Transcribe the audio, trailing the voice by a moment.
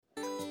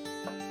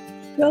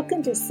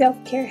Welcome to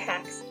Self-Care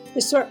Hacks,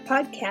 the short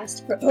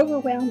podcast for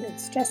overwhelmed and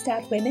stressed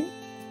out women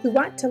who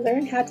want to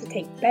learn how to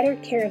take better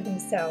care of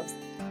themselves.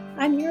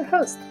 I'm your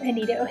host,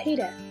 Anita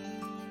Ojeda.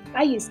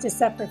 I used to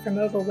suffer from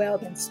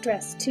overwhelm and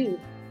stress too,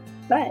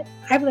 but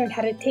I've learned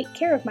how to take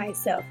care of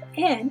myself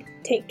and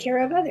take care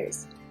of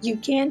others. You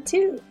can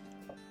too.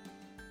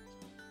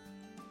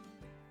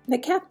 The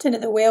captain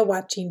of the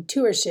whale-watching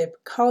tour ship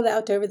called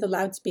out over the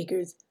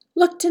loudspeakers,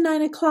 "Look to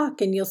 9 o'clock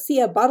and you'll see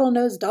a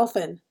bottlenose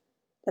dolphin."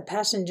 The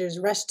passengers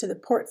rushed to the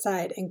port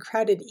side and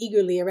crowded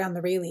eagerly around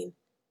the railing.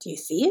 "Do you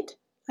see it?"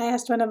 I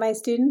asked one of my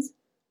students.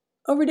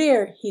 "Over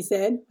there," he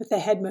said, with a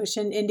head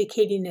motion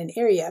indicating an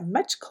area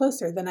much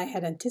closer than I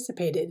had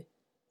anticipated.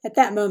 At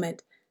that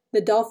moment, the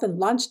dolphin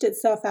launched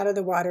itself out of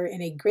the water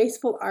in a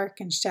graceful arc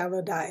and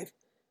shallow dive.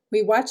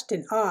 We watched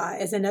in awe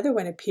as another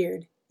one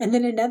appeared, and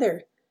then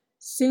another.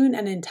 Soon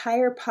an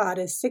entire pod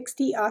of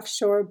 60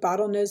 offshore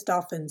bottlenose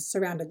dolphins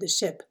surrounded the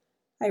ship.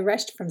 I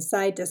rushed from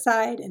side to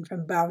side and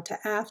from bow to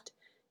aft,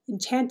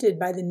 enchanted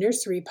by the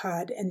nursery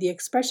pod and the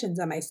expressions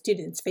on my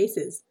students'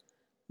 faces.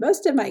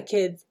 Most of my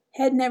kids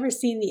had never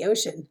seen the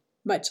ocean,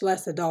 much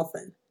less a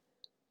dolphin.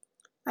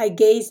 I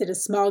gazed at a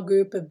small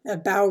group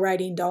of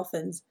bow-riding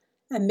dolphins,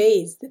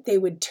 amazed that they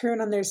would turn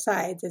on their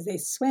sides as they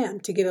swam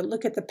to get a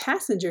look at the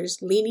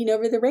passengers leaning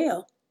over the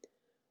rail.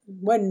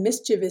 One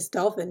mischievous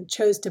dolphin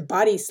chose to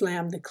body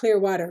slam the clear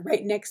water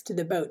right next to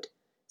the boat,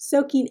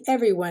 soaking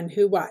everyone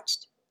who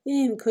watched,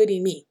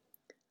 including me.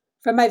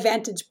 From my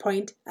vantage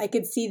point, I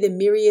could see the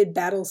myriad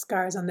battle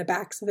scars on the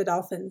backs of the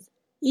dolphins.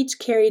 Each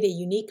carried a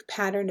unique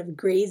pattern of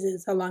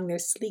grazes along their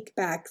sleek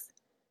backs.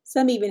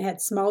 Some even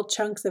had small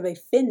chunks of a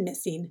fin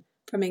missing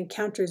from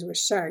encounters with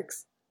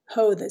sharks.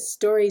 Oh, the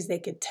stories they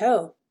could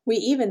tell! We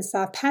even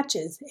saw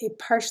Patches, a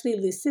partially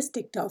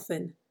leucistic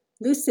dolphin.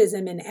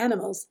 Leucism in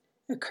animals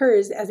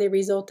occurs as a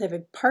result of a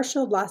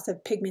partial loss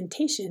of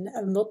pigmentation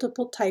of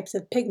multiple types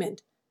of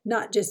pigment,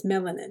 not just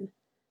melanin.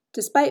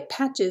 Despite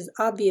Patch's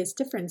obvious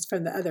difference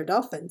from the other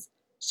dolphins,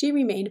 she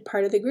remained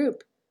part of the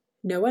group.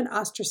 No one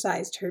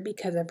ostracized her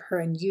because of her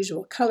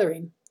unusual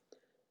coloring.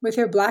 With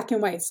her black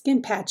and white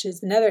skin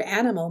patches, another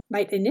animal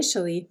might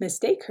initially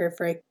mistake her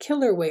for a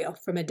killer whale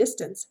from a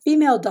distance.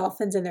 Female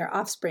dolphins and their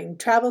offspring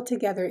travel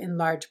together in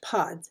large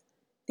pods.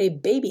 They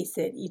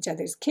babysit each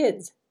other's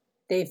kids.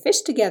 They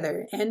fish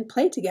together and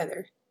play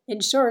together. In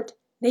short,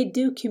 they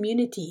do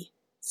community.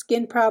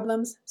 Skin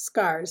problems,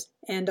 scars,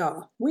 and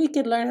all. We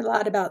could learn a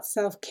lot about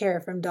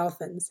self-care from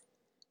dolphins.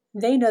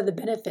 They know the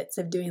benefits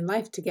of doing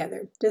life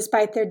together.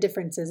 Despite their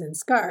differences and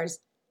scars,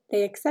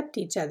 they accept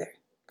each other.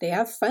 They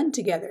have fun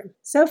together.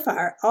 So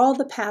far, all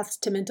the paths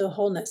to mental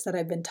wholeness that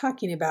I've been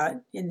talking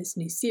about in this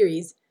new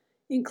series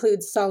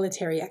include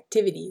solitary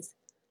activities.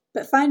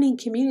 But finding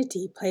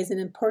community plays an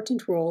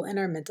important role in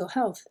our mental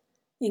health.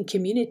 In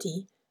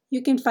community,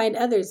 you can find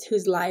others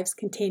whose lives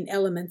contain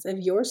elements of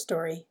your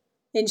story.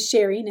 In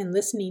sharing and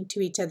listening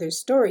to each other's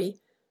story,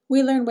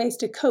 we learn ways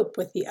to cope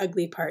with the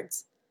ugly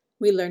parts.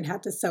 We learn how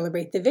to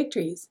celebrate the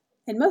victories.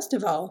 And most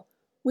of all,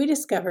 we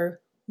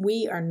discover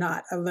we are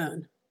not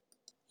alone.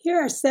 Here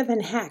are 7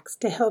 hacks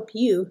to help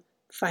you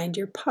find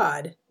your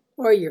pod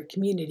or your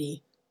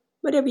community,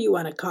 whatever you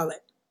want to call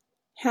it.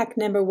 Hack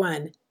number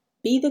 1,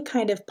 be the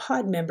kind of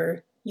pod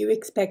member you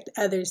expect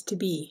others to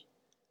be.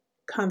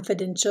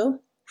 Confidential,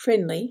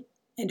 friendly,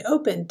 and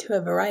open to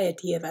a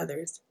variety of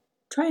others.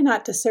 Try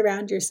not to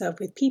surround yourself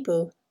with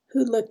people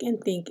who look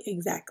and think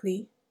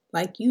exactly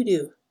like you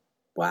do.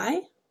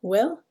 Why?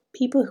 Well,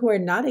 people who are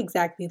not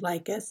exactly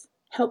like us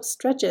help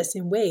stretch us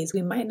in ways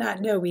we might not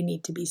know we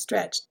need to be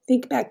stretched.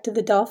 Think back to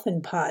the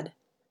dolphin pod.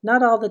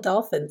 Not all the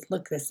dolphins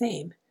look the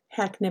same.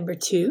 Hack number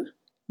 2,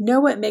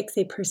 know what makes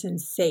a person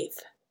safe.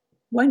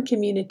 One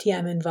community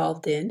I'm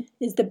involved in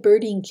is the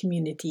birding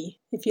community.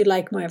 If you'd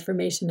like more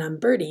information on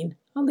birding,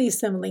 I'll leave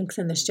some links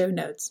in the show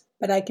notes.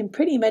 But I can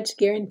pretty much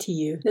guarantee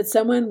you that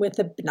someone with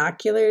the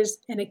binoculars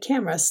and a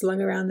camera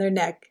slung around their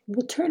neck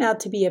will turn out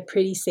to be a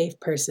pretty safe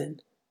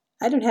person.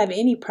 I don't have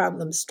any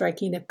problem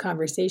striking up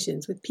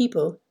conversations with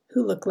people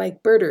who look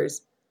like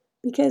birders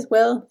because,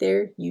 well,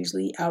 they're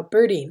usually out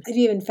birding. I've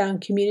even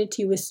found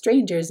community with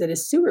strangers at a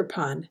sewer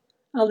pond.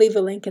 I'll leave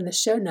a link in the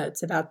show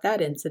notes about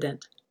that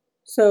incident.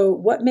 So,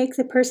 what makes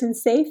a person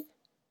safe?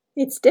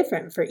 It's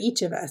different for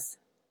each of us.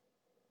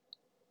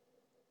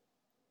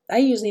 I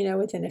usually know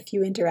within a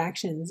few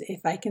interactions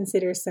if I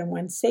consider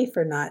someone safe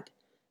or not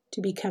to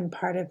become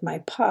part of my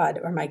pod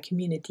or my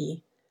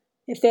community.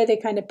 If they're the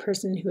kind of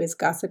person who is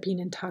gossiping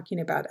and talking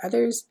about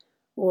others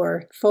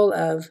or full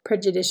of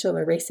prejudicial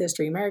or racist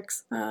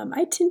remarks,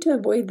 I tend to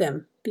avoid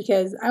them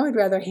because I would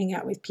rather hang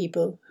out with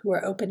people who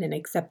are open and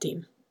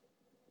accepting.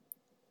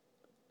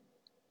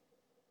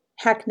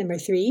 Hack number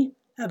 3,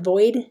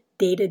 avoid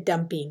data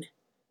dumping.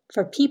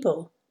 For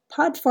people,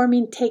 pod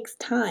forming takes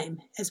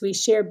time as we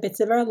share bits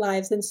of our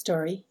lives and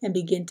story and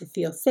begin to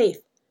feel safe.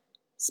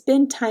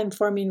 Spend time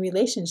forming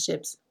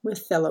relationships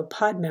with fellow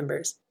pod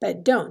members,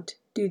 but don't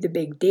do the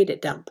big data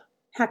dump.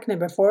 Hack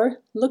number 4,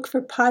 look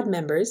for pod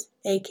members,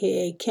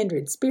 aka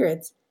kindred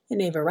spirits, in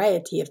a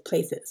variety of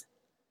places.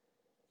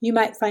 You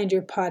might find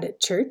your pod at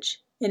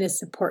church, in a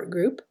support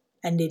group,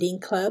 a knitting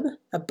club,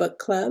 a book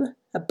club,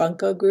 a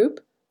bunco group,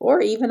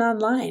 or even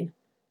online.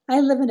 I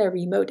live in a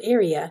remote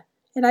area,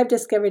 and I've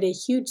discovered a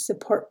huge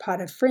support pot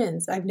of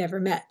friends I've never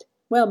met,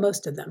 well,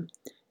 most of them,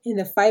 in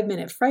the 5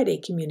 Minute Friday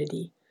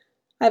community.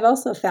 I've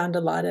also found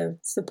a lot of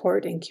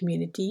support and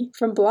community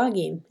from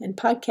blogging and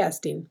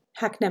podcasting.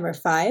 Hack number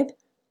 5,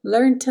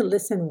 learn to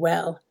listen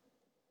well.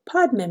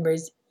 Pod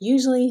members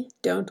usually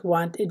don't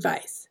want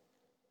advice.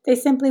 They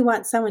simply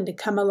want someone to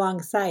come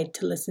alongside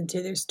to listen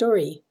to their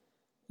story.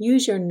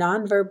 Use your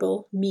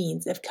nonverbal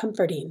means of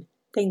comforting,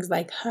 things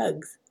like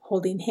hugs,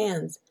 holding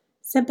hands,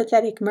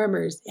 sympathetic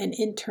murmurs, and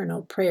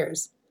internal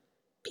prayers.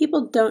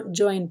 People don't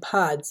join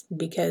pods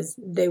because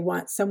they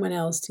want someone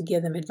else to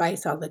give them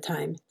advice all the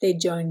time. They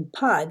join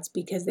pods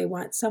because they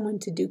want someone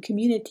to do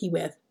community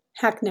with.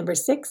 Hack number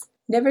 6,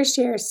 never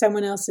share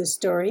someone else's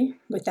story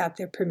without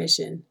their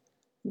permission.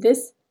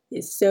 This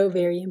is so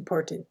very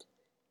important.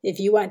 If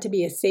you want to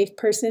be a safe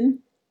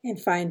person and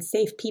find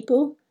safe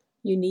people,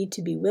 you need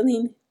to be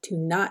willing to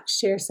not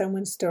share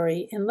someone's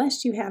story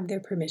unless you have their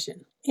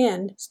permission.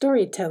 And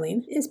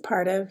storytelling is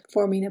part of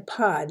forming a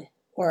pod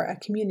or a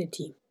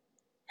community.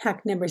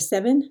 Hack number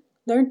 7,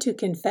 learn to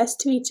confess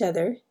to each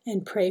other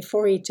and pray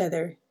for each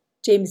other.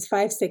 James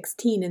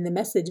 5:16 in the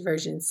Message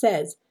version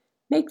says,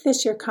 "Make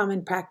this your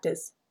common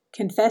practice.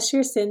 Confess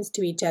your sins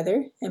to each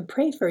other and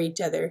pray for each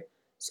other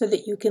so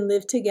that you can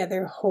live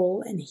together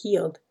whole and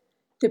healed."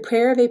 The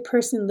prayer of a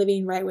person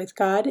living right with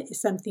God is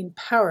something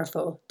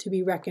powerful to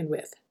be reckoned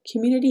with.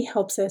 Community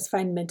helps us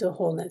find mental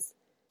wholeness.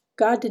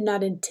 God did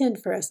not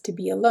intend for us to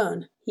be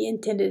alone. He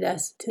intended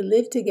us to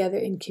live together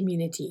in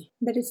community.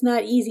 But it's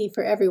not easy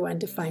for everyone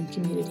to find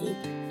community.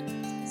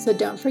 So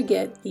don't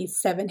forget these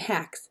 7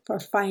 hacks for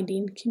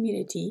finding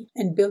community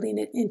and building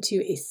it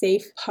into a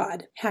safe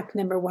pod. Hack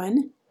number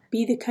 1,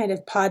 be the kind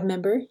of pod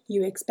member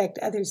you expect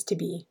others to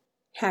be.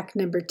 Hack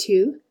number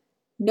 2,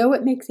 know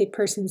what makes a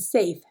person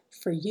safe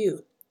for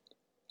you.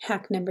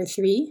 Hack number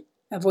 3,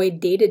 avoid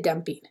data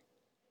dumping.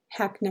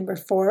 Hack number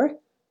 4,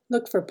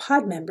 look for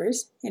pod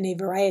members in a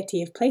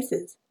variety of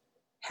places.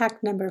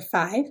 Hack number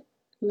 5,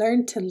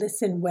 learn to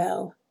listen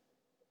well.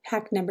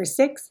 Hack number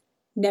 6,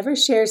 never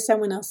share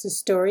someone else's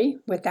story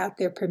without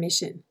their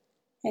permission.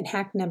 And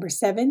hack number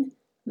 7,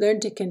 learn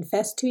to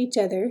confess to each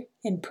other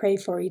and pray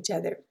for each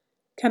other.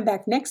 Come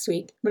back next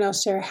week when I'll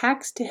share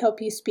hacks to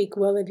help you speak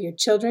well of your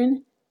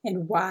children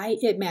and why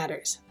it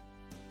matters.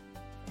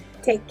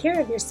 Take care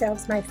of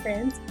yourselves, my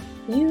friends.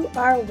 You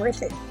are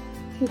worth it.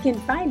 You can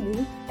find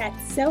me at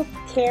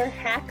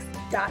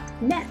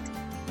selfcarehacks.net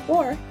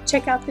or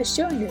check out the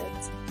show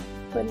notes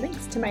for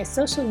links to my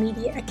social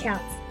media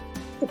accounts.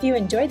 If you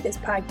enjoyed this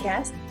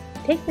podcast,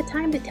 take the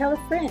time to tell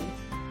a friend.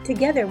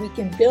 Together we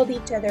can build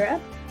each other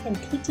up and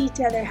teach each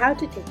other how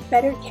to take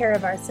better care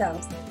of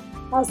ourselves.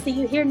 I'll see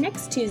you here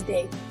next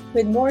Tuesday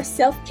with more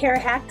self-care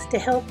hacks to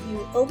help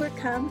you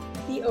overcome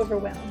the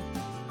overwhelm.